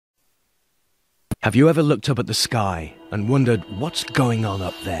Have you ever looked up at the sky and wondered what's going on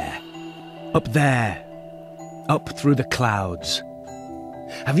up there? Up there, up through the clouds.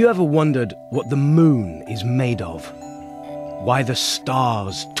 Have you ever wondered what the moon is made of? Why the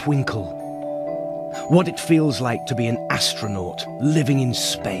stars twinkle? What it feels like to be an astronaut living in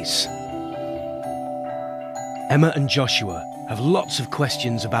space? Emma and Joshua have lots of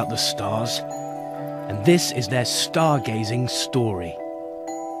questions about the stars, and this is their stargazing story.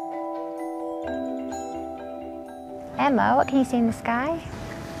 Emma, what can you see in the sky?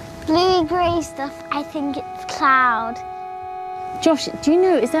 Bluey grey stuff, I think it's cloud. Josh, do you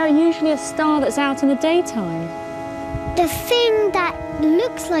know, is there usually a star that's out in the daytime? The thing that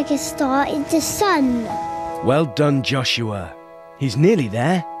looks like a star is the sun. Well done, Joshua. He's nearly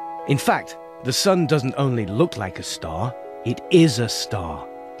there. In fact, the sun doesn't only look like a star, it is a star.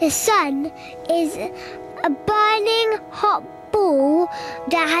 The sun is a burning hot ball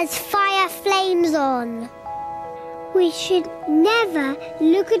that has fire flames on. We should never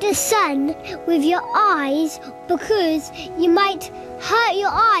look at the sun with your eyes because you might hurt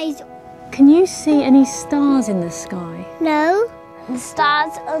your eyes. Can you see any stars in the sky? No. The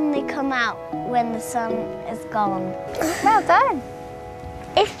stars only come out when the sun is gone. Well done.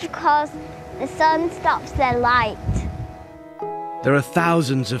 It's because the sun stops their light. There are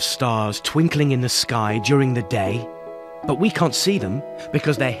thousands of stars twinkling in the sky during the day, but we can't see them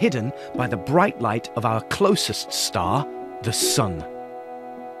because they're hidden by the bright light of our closest star, the sun.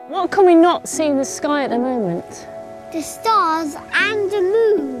 What can we not see in the sky at the moment? The stars and the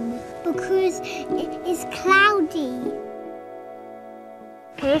moon, because it's cloudy.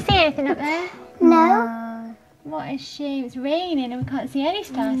 Can you see anything up there? No. What a shame, it's raining and we can't see any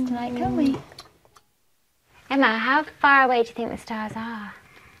stars tonight, can we? Emma, how far away do you think the stars are?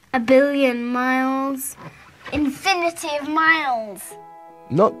 1 billion miles. Infinity of miles.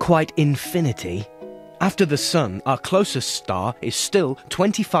 Not quite infinity. After the sun, our closest star is still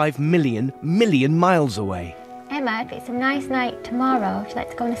 25 million miles away. Emma, if it's a nice night tomorrow, would you like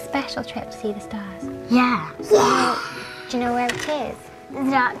to go on a special trip to see the stars? Yeah. Yeah. Do you know where it is?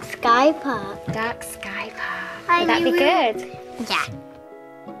 The Dark Sky Park. Dark Sky Park. Would that be good? Yeah.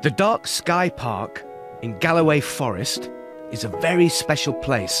 The Dark Sky Park in Galloway Forest is a very special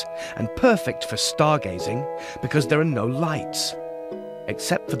place and perfect for stargazing because there are no lights,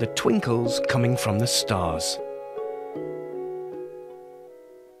 except for the twinkles coming from the stars.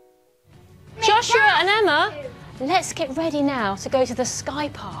 Joshua and Emma, let's get ready now to go to the Sky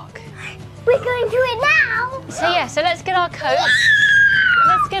Park. We're going to it now? So let's get our coats.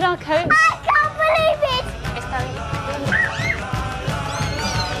 Let's get our coats. I can't believe it! It's done.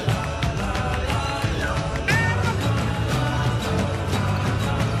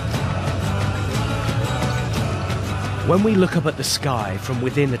 When we look up at the sky from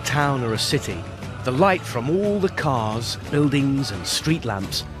within a town or a city, the light from all the cars, buildings and street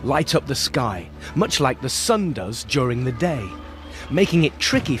lamps light up the sky, much like the sun does during the day, making it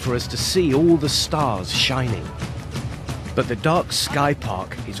tricky for us to see all the stars shining. But the Dark Sky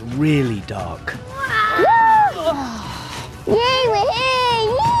Park is really dark. Yay, we're here!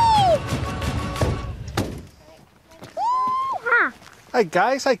 Yay! Hi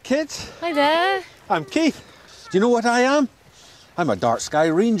guys, hi kids. Hi there. I'm Keith. Do you know what I am? I'm a dark sky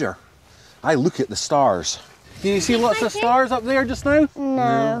ranger. I look at the stars. Can you see lots of stars up there just now?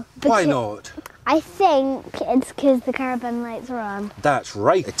 No. Why not? I think it's because the carbon lights are on. That's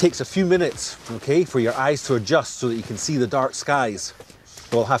right. It takes a few minutes, okay, for your eyes to adjust so that you can see the dark skies.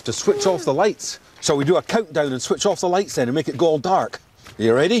 We'll have to switch off the lights. Shall we do a countdown and switch off the lights then and make it go all dark? Are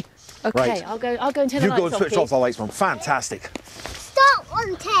you ready? Okay, right. I'll go and turn the lights off. You go and switch please. off the lights, Mum. Fantastic. Stop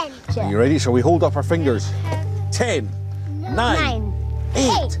on 10. Are you ready? Shall we hold up our fingers? 10, 9,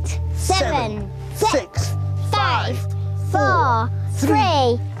 8, 7, 6, 5, 4,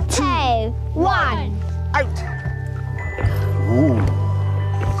 3, 2, 1. Out! Ooh.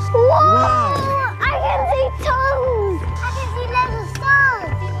 Whoa! I can see tongues! I can see little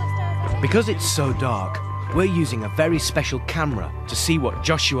stars! Because it's so dark, we're using a very special camera to see what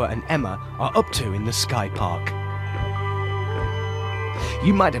Joshua and Emma are up to in the Sky Park.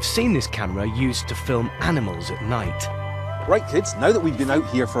 You might have seen this camera used to film animals at night. Right kids, now that we've been out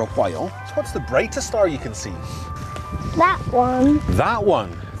here for a while, what's the brightest star you can see? That one. That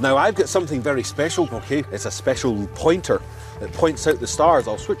one. Now I've got something very special, okay? It's a special pointer that points out the stars.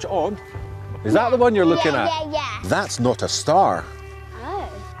 I'll switch it on. Is that the one you're looking at? Yeah. That's not a star. Oh.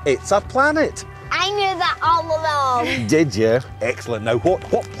 It's a planet. I knew that all along. Did you? Excellent. Now what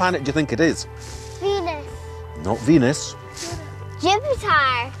planet do you think it is? Venus. Not Venus.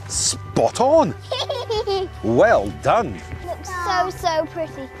 Jupiter. Spot on. Well done. Looks so so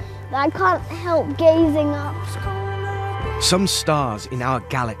pretty that I can't help gazing up. Some stars in our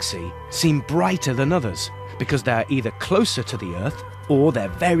galaxy seem brighter than others because they're either closer to the Earth or they're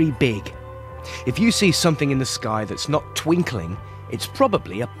very big. If you see something in the sky that's not twinkling, it's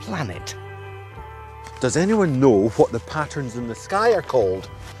probably a planet. Does anyone know what the patterns in the sky are called?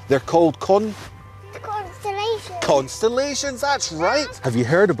 They're called Constellations. constellations, that's right. Have you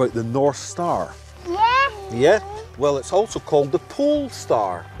heard about the North Star? Yeah. Yeah? Well, it's also called the pole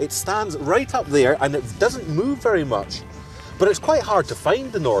star. It stands right up there and it doesn't move very much. But it's quite hard to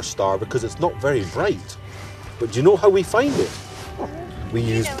find the North Star because it's not very bright. But do you know how we find it? We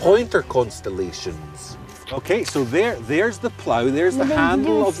use pointer constellations. Okay, so there's the plough, there's the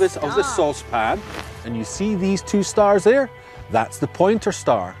handle of the saucepan, and you see these two stars there? That's the pointer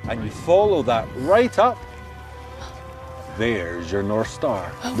star, and you follow that right up. There's your North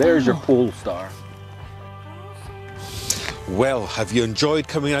Star. There's your pole star. Well, have you enjoyed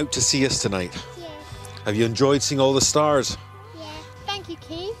coming out to see us tonight? Yeah. Have you enjoyed seeing all the stars? Yeah. Thank you,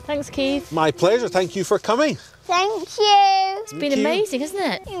 Keith. Thanks, Keith. My pleasure, thank you for coming. Thank you. It's been amazing, hasn't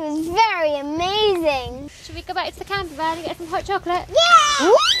it? It was very amazing. Should we go back to the camper van and get some hot chocolate?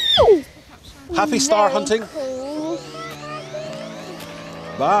 Yeah. Woo! Happy star hunting. Cool.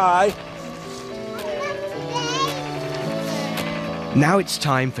 Bye. Now it's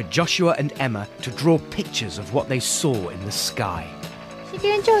time for Joshua and Emma to draw pictures of what they saw in the sky. Did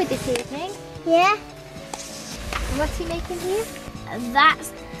you enjoy this evening? Yeah. And what are you making here?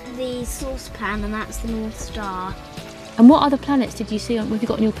 That's the saucepan and that's the North Star. And what other planets did you see have you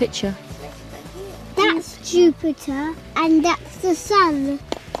got in your picture? That's Jupiter and that's the sun.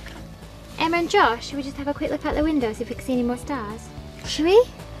 Emma and Josh, should we just have a quick look out the window, see if we can see any more stars? Should we?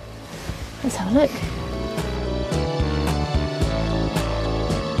 Let's have a look.